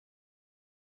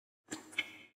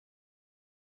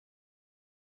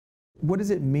What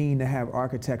does it mean to have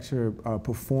architecture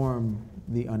perform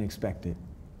the unexpected?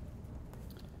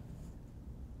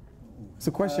 It's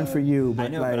a question for you, but I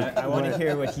know, like, but I want to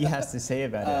hear what he has to say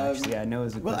about it. Actually, I know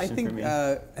it's a question for me.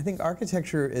 I think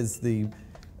architecture is the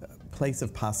place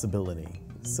of possibility.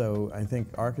 So I think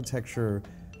architecture,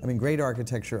 great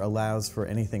architecture allows for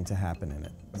anything to happen in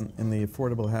it. In the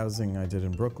affordable housing I did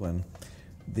in Brooklyn,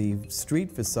 the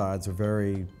street facades are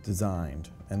very designed,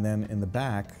 and then in the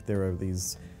back there are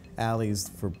these alleys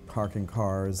for parking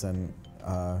cars, and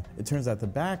it turns out the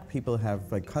back people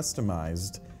have like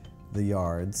customized the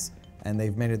yards and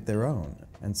they've made it their own.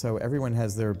 And so everyone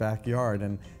has their backyard,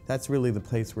 and that's really the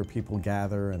place where people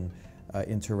gather and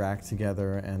interact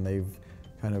together, and they've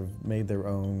kind of made their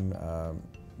own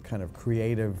kind of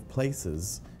creative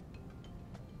places.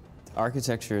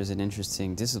 Architecture is an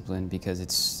interesting discipline because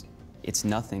it's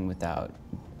nothing without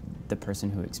the person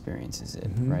who experiences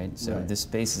it, right? So Right. this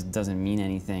space doesn't mean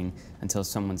anything until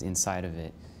someone's inside of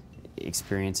it,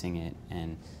 experiencing it,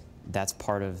 and that's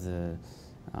part of the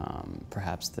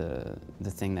perhaps the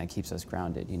thing that keeps us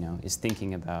grounded, you know, is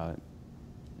thinking about,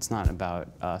 it's not about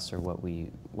us or what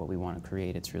we want to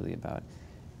create, it's really about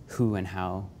who and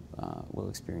how we'll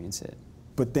experience it.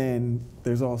 but then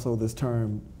there's also this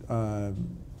term,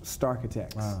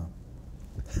 starchitects. Wow.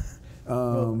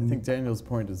 Well, I think Daniel's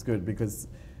point is good because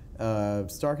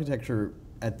starchitecture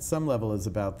at some level is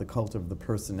about the cult of the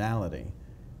personality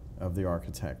of the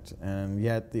architect, and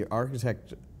yet the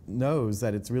architect knows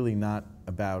that it's really not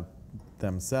about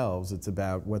themselves, it's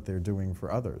about what they're doing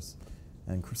for others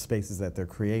and spaces that they're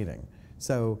creating.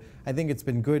 So I think it's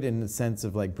been good in the sense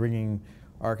of like bringing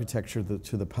architecture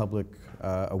to the public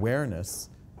awareness.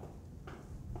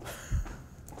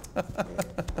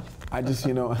 I just,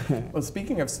 you know. Well,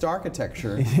 speaking of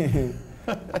starchitecture.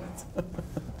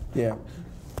 Yeah.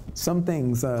 Some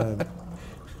things, you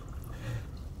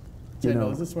Daniel,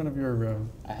 know. is this one of your...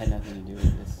 I had nothing to do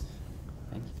with this.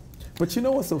 Thank you. But you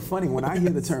know what's so funny? When I hear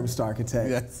the term starchitect,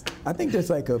 Yes. I think there's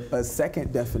like a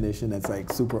second definition that's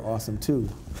like super awesome too,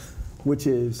 which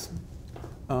is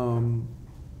the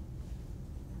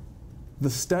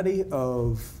study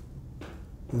of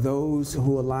those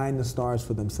who align the stars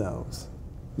for themselves.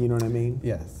 You know what I mean?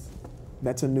 Yes.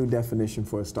 That's a new definition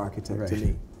for a starchitect to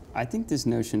me. I think this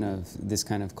notion of this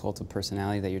kind of cult of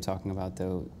personality that you're talking about,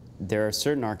 though, there are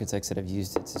certain architects that have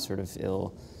used it to sort of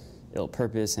ill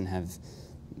purpose and have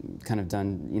kind of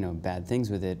done, you know, bad things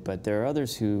with it, but there are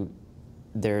others who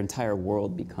their entire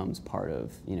world becomes part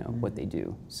of, you know, what they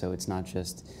do. So it's not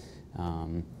just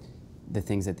the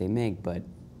things that they make, but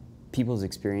people's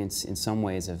experience in some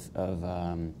ways of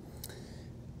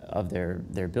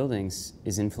their buildings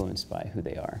is influenced by who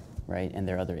they are, right, and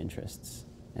their other interests.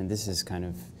 And this is kind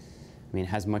of, I mean, it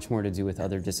has much more to do with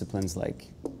other disciplines like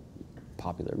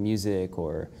popular music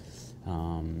or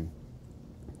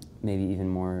maybe even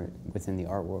more within the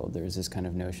art world. There's this kind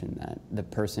of notion that the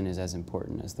person is as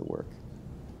important as the work.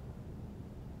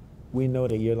 We know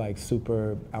that you're like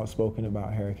super outspoken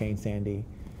about Hurricane Sandy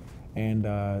and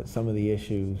some of the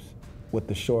issues with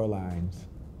the shorelines,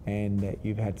 and that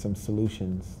you've had some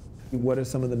solutions. What are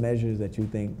some of the measures that you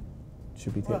think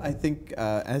should be taken? Well, I think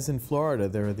as in Florida,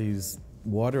 there are these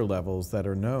water levels that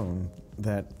are known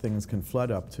that things can flood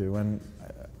up to, and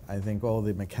I think all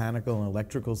the mechanical and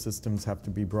electrical systems have to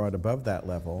be brought above that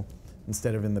level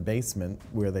instead of in the basement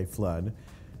where they flood,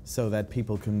 so that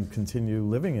people can continue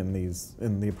living in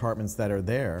the apartments that are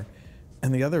there.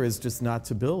 And the other is just not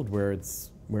to build where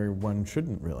one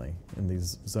shouldn't really, in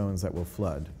these zones that will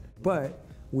flood. But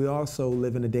we also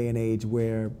live in a day and age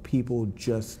where people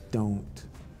just don't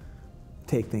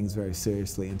take things very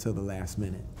seriously until the last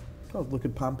minute. Oh, look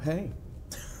at Pompeii.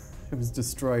 It was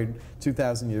destroyed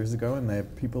 2,000 years ago, and they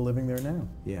have people living there now.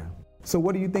 Yeah. So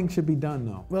what do you think should be done,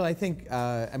 though? Well, I think,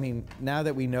 I mean, now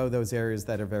that we know those areas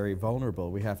that are very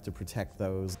vulnerable, we have to protect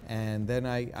those. And then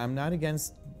I'm not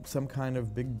against some kind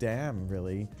of big dam,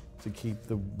 really, to keep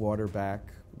the water back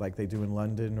like they do in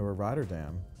London or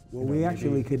Rotterdam. Well, we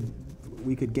actually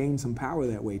could gain some power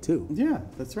that way, too. Yeah,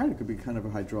 that's right. It could be kind of a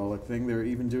hydraulic thing. They're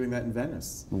even doing that in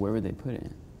Venice. Where would they put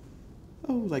it?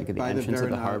 Oh, like at the by the entrance of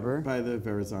the harbor? By the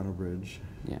Verrazano Bridge.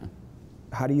 Yeah.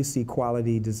 How do you see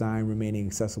quality design remaining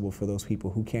accessible for those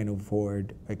people who can't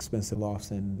afford expensive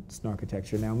lofts and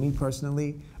architecture? Now, me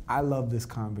personally, I love this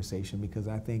conversation because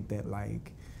I think that,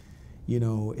 like, you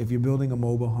know, if you're building a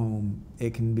mobile home,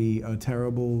 it can be a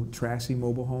terrible, trashy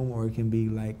mobile home, or it can be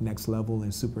like next level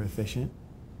and super efficient.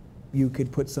 You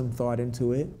could put some thought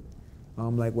into it,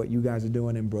 like what you guys are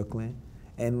doing in Brooklyn,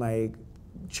 and like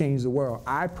change the world.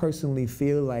 I personally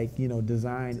feel like, you know,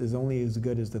 design is only as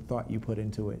good as the thought you put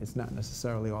into it. It's not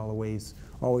necessarily always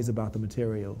about the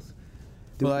materials.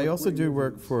 Well, I also do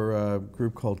work for a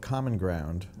group called Common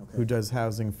Ground, who does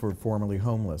housing for formerly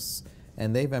homeless.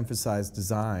 And they've emphasized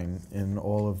design in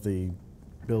all of the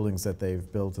buildings that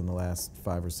they've built in the last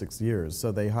 5 or 6 years.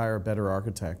 So they hire better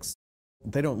architects.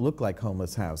 They don't look like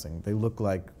homeless housing. They look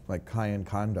like high-end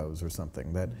condos or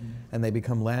something. And they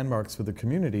become landmarks for the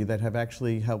community that have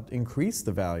actually helped increase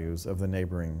the values of the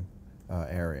neighboring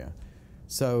area.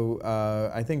 So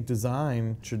I think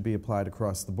design should be applied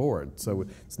across the board. So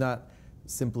it's not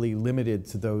simply limited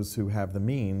to those who have the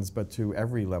means, but to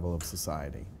every level of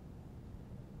society.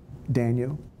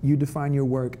 Daniel, you define your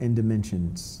work in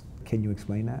dimensions. Can you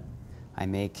explain that? I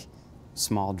make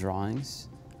small drawings,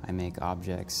 I make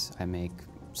objects, I make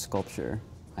sculpture,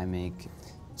 I make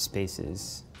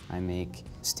spaces, I make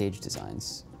stage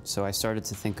designs. So I started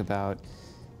to think about,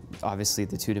 obviously,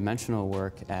 the two-dimensional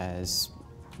work as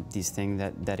these thing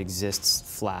that exists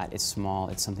flat, it's small,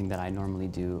 it's something that I normally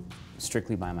do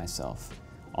strictly by myself.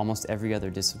 Almost every other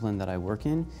discipline that I work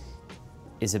in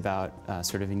is about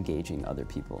sort of engaging other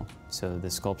people. So the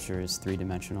sculpture is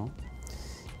three-dimensional.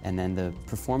 And then the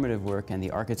performative work and the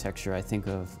architecture I think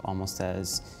of almost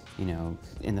as, you know,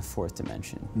 in the fourth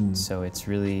dimension. So it's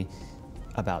really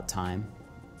about time.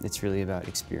 It's really about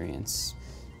experience.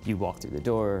 You walk through the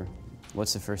door,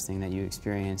 what's the first thing that you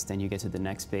experience? Then you get to the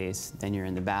next space, then you're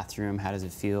in the bathroom, how does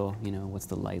it feel? You know, what's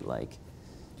the light like?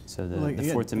 So the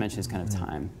fourth dimension is kind of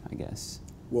time, I guess.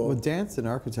 Well, dance and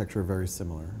architecture are very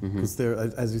similar because they're,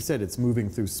 as you said, it's moving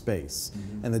through space,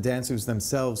 and the dancers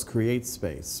themselves create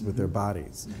space with their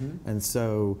bodies, and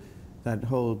so that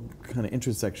whole kind of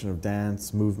intersection of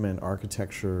dance, movement,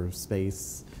 architecture,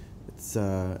 space, it's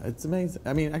amazing.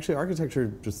 I mean, actually,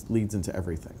 architecture just leads into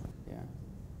everything. Yeah.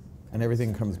 And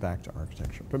everything comes back to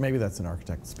architecture. But maybe that's an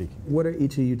architect speaking. What are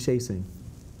each of you chasing?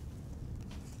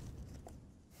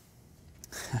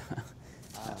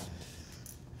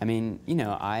 I mean, you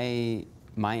know,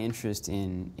 my interest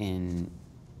in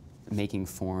making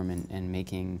form and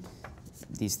making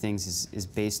these things is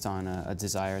based on a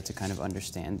desire to kind of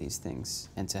understand these things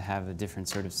and to have a different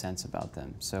sort of sense about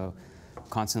them. So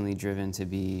constantly driven to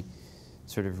be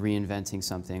sort of reinventing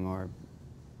something, or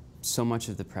so much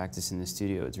of the practice in the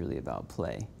studio is really about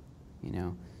play, you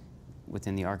know.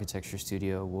 Within the architecture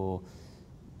studio, we'll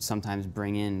sometimes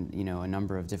bring in, you know, a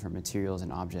number of different materials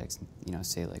and objects, you know,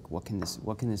 say like, what can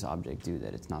this object do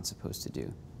that it's not supposed to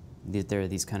do? There are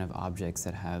these kind of objects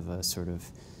that have a sort of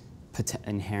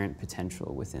inherent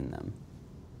potential within them.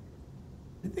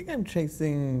 I think I'm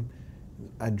chasing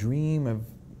a dream of,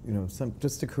 you know,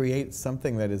 just to create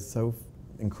something that is so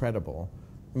incredible.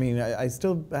 I mean, I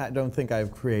still don't think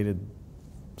I've created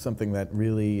something that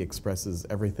really expresses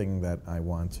everything that I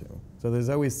want to. So there's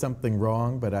always something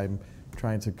wrong, but I'm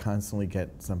trying to constantly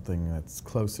get something that's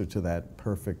closer to that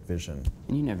perfect vision.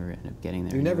 And you never end up getting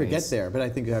there. You never get there, but I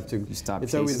think you have to. You stop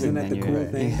it's chasing. always Isn't that the cool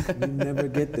thing? You never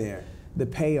get there. The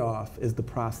payoff is the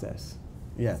process.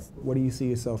 Yes. What do you see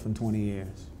yourself in 20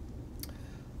 years?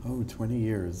 Oh, 20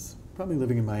 years. Probably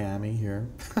living in Miami here.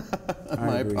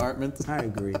 My agree. apartment. I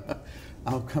agree.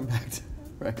 I'll come back to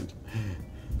right.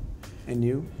 And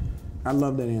you? I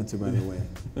love that answer, by the way.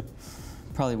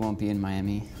 Probably won't be in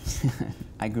Miami.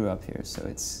 I grew up here, so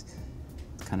it's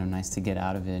kind of nice to get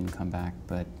out of it and come back.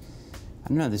 But I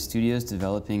don't know, the studio's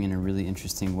developing in a really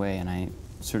interesting way, and I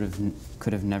sort of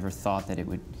could have never thought that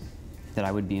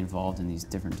I would be involved in these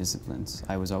different disciplines.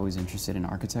 I was always interested in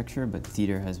architecture, but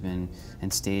theater has been,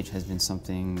 and stage has been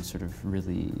something sort of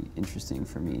really interesting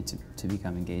for me to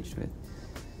become engaged with.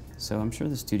 So I'm sure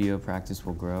the studio practice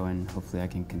will grow, and hopefully I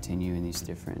can continue in these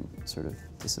different sort of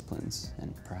disciplines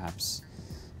and perhaps,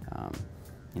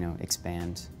 you know,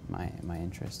 expand my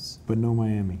interests. But no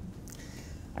Miami.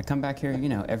 I come back here, you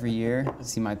know, every year,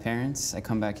 see my parents. I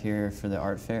come back here for the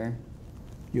art fair.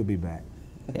 You'll be back.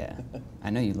 Yeah, I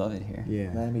know you love it here.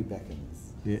 Yeah. Miami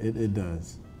beckons. Yeah, it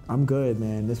does. I'm good,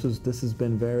 man. This has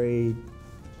been very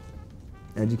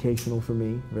educational for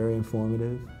me, very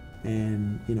informative,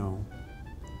 and, you know,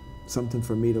 something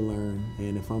for me to learn.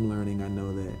 And if I'm learning, I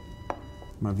know that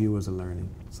my viewers are learning.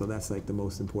 So that's like the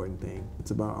most important thing.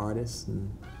 It's about artists, and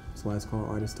that's why it's called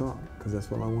ARTST TLK, because that's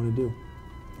what I want to do.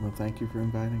 Well, thank you for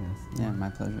inviting us. Yeah, my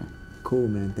pleasure. Cool,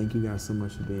 man. Thank you guys so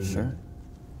much for being Sure. here.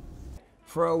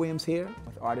 Pharrell Williams here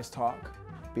with ARTST TLK.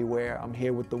 Beware, I'm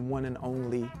here with the one and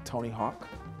only Tony Hawk.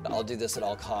 I'll do this at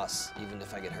all costs, even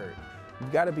if I get hurt.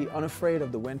 You've got to be unafraid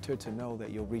of the winter to know that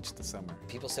you'll reach the summer.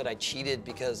 People said I cheated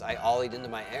because I ollied into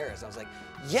my airs. I was like,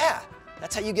 yeah,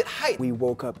 that's how you get height. We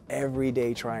woke up every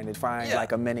day trying to find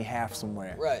like a mini half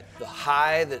somewhere. Right. The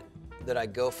high that I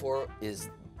go for is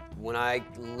when I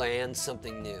land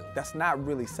something new. That's not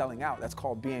really selling out. That's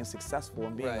called being successful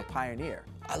and being a Right. pioneer.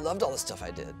 I loved all the stuff I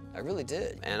did. I really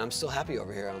did. And I'm still happy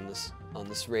over here on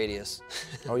this radius.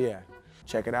 Oh yeah.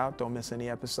 Check it out. Don't miss any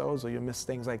episodes or you'll miss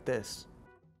things like this.